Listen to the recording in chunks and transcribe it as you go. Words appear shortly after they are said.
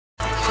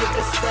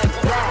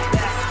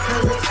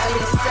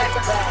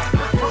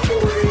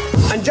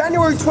On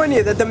January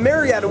 20th at the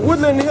Marriott at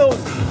Woodland Hills,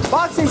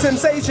 boxing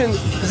sensation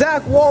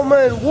Zach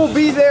Wohlman will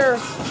be there.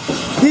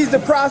 He's the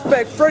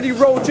prospect, Freddie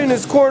Roach in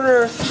his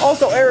corner,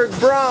 also Eric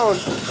Brown,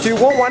 so you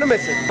won't want to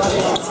miss it.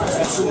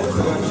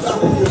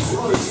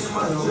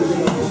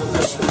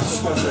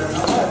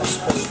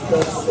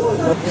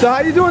 So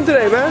how you doing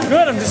today, man?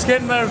 Good, I'm just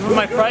getting ready for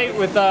my fight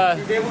with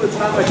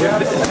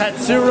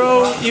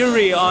Tatsuro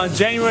Iri on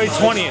January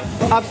 20th.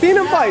 I've seen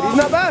him fight, he's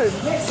not bad.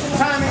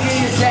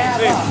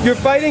 You're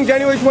fighting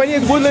January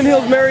 20th, Woodland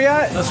Hills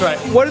Marriott? That's right.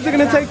 What is it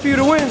going to take for you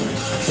to win?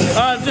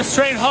 Just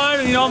train hard,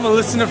 and you know, I'm gonna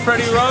listen to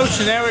Freddie Roach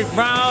and Eric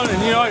Brown,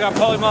 and you know, I got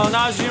Paulie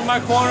Malignaggi in my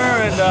corner,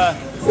 and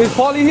is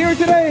Paulie here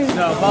today?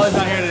 No, Paulie's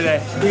not here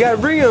today. You gotta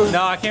bring him.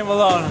 No, I came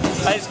alone.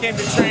 I just came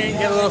to train,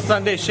 get a little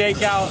Sunday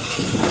shakeout,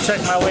 check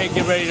my weight,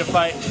 get ready to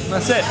fight.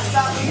 That's it.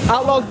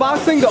 Outlaws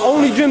Boxing, the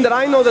only gym that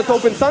I know that's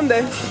open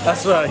Sunday.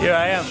 That's right, here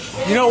I am.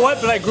 You know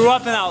what, but I grew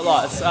up in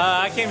Outlaws.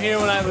 I came here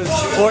when I was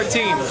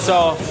 14,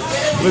 so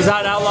was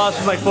at Outlaws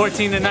from like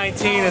 14 to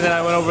 19, and then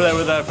I went over there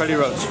with Freddie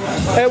Roach.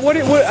 And what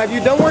have you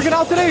done working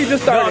out today, or you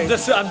just started? No,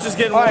 I'm just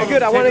getting. All right,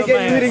 good. I want to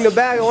get you hitting the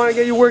bag. I want to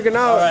get you working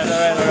out. All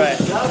right.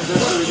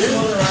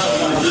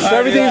 So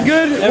everything's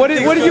good? What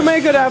did you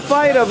make of that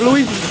fight of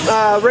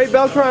Ray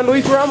Beltran and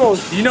Luis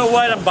Ramos? You know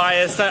what? I'm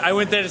biased. I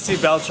went there to see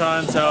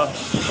Beltran, so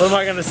what am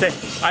I going to say?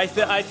 I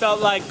felt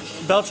like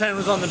Beltran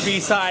was on the B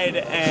side,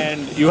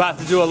 and you have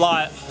to do a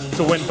lot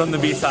to win from the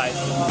B side.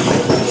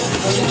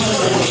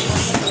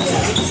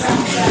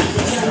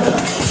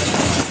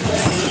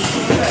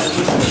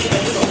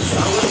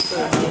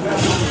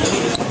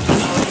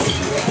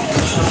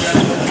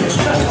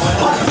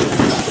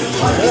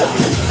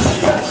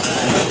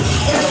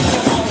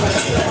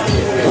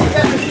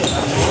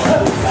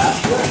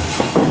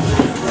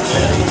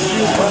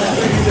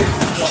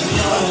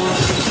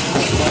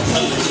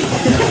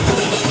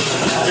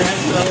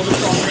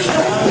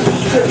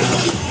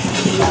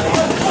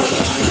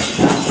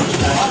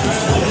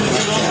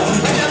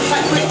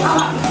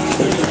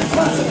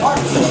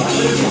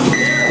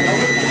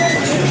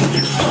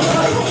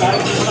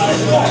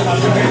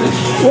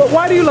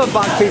 Why do you love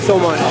boxing so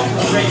much? I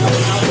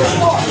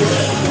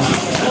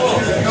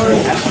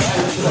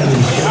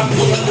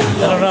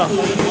don't know.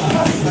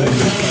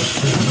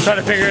 I'm trying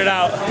to figure it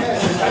out.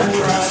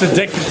 Just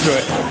addicted to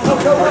it.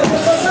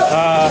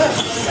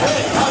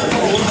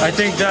 I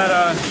think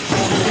that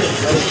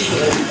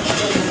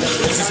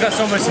it's just got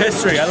so much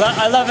history. I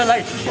love it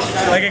like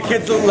a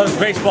kid loves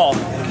baseball.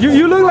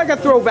 You look like a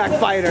throwback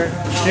fighter.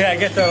 Yeah, I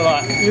get that a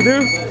lot. You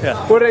do? Yeah.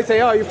 What do they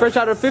say? Oh, you fresh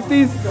out of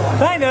 50s?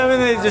 Kind of,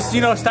 and they just,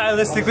 you know,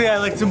 stylistically I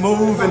like to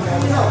move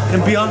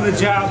and be on the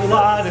jab a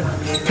lot and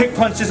pick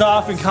punches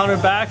off and counter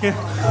back. And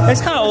it's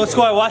kind of old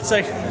school. I watched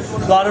like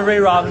a lot of Ray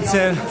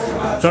Robinson.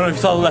 Don't know if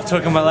you saw the left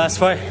hook in my last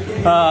fight.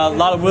 A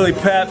lot of Willie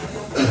Pep.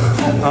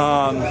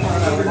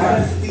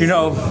 You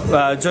know,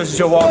 Judge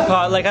Joe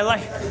Walcott. Like I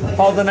like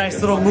all the nice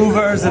little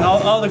movers and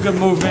all the good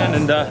movement,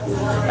 and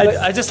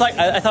I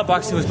thought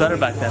boxing was better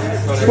back then.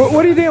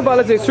 What do you think about,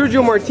 let's say,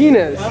 Sergio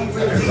Martinez?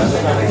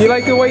 You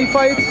like the way he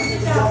fights?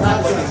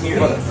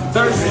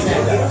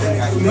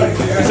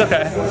 It's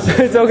okay.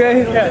 It's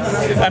okay?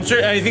 Yeah. I'm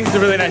sure. I think he's a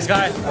really nice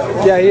guy.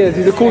 Yeah, he is.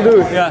 He's a cool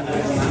dude. Yeah.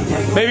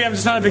 Maybe I'm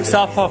just not a big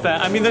southpaw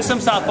fan. I mean, there's some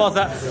southpaws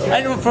that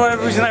for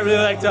whatever reason I really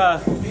liked.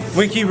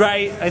 Winky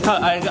Wright, I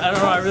don't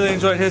know, I really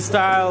enjoyed his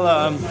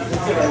style.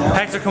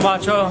 Hector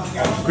Camacho,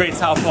 great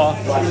southpaw.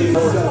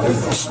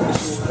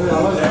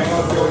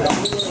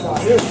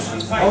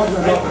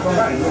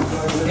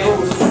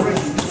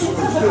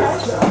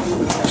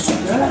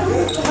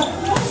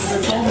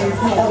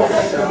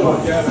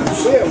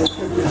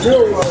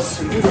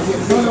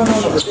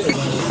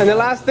 And the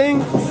last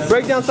thing,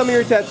 break down some of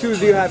your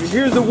tattoos you have.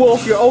 Here's the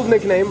Wolf, your old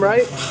nickname,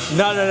 right?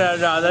 No.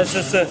 That's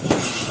just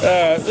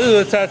this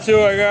is a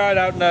tattoo I got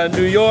out in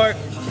New York,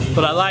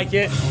 but I like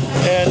it.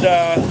 And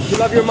you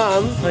love your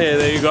mom. Yeah,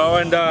 there you go.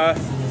 And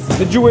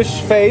the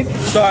Jewish faith.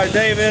 Star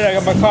David. I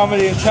got my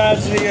comedy and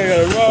tragedy. I got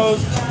a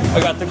rose. I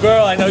got the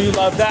girl. I know you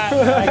love that.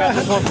 I got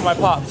this one for my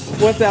pops.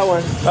 What's that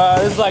one?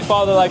 This is like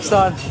father, like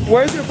son.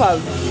 Where's your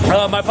pops?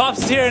 My pops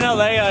is here in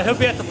LA. He'll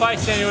be at the fight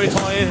January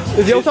 20th.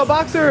 Is he also a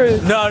boxer? Or?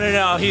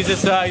 No. He's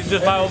just my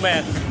old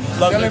man.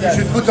 Tell him you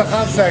should put a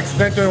hamsa.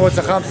 Explain to him what's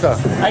a hamsa.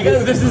 I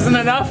guess this isn't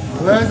enough.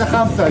 Where is the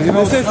hamsa? You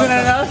know this isn't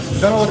enough.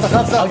 Don't know what's a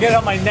hamsa? I'll get it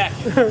on my neck.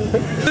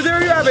 So there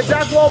you have it,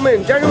 Zach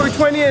Wohlman, January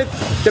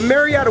 20th, the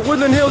Marriott at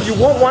Woodland Hills. You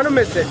won't want to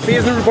miss it.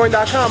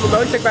 BeIsn'tReborn.com. I'm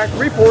Zack-Wohlman-Throwback-Fighter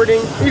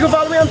reporting. You can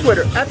follow me on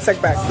Twitter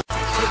 @Zack-Back.